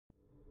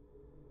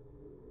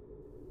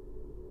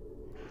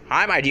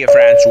Hi my dear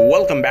friends,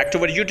 welcome back to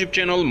our YouTube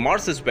channel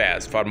Mars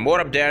Perseverance. For more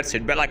updates,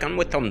 hit bell icon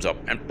with thumbs up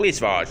and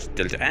please watch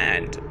till the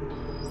end.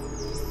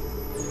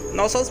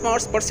 NASA's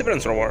Mars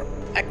Perseverance Rover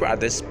acquired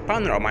this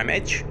panorama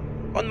image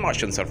on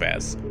Martian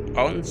surface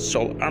on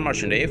Solar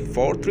Martian Day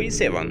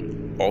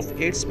 437 of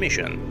its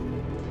mission,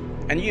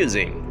 and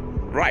using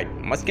right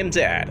martian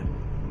Z.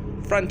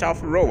 Front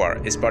of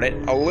rover spotted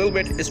a little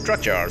bit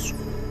structures.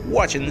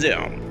 Watch in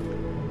zoom.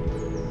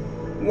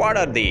 What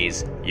are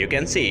these? You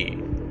can see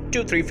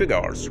 2-3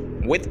 figures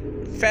with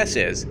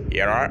faces.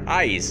 Here are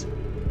eyes.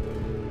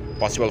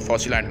 Possible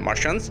fossilized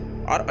Martians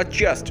or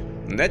just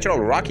natural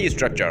rocky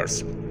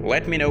structures?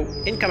 Let me know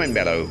in comment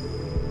below.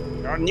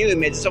 There are new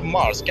images of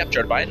Mars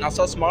captured by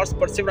NASA's Mars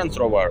Perseverance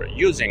Rover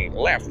using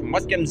left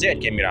martian Z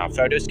camera.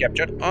 Photos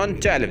captured on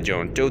 12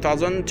 June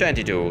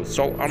 2022,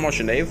 Solar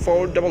Martian Day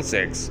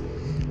 466.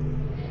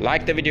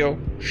 Like the video,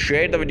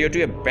 share the video to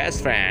your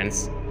best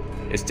friends.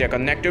 Stay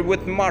connected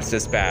with Mars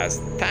Space.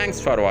 Thanks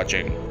for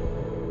watching.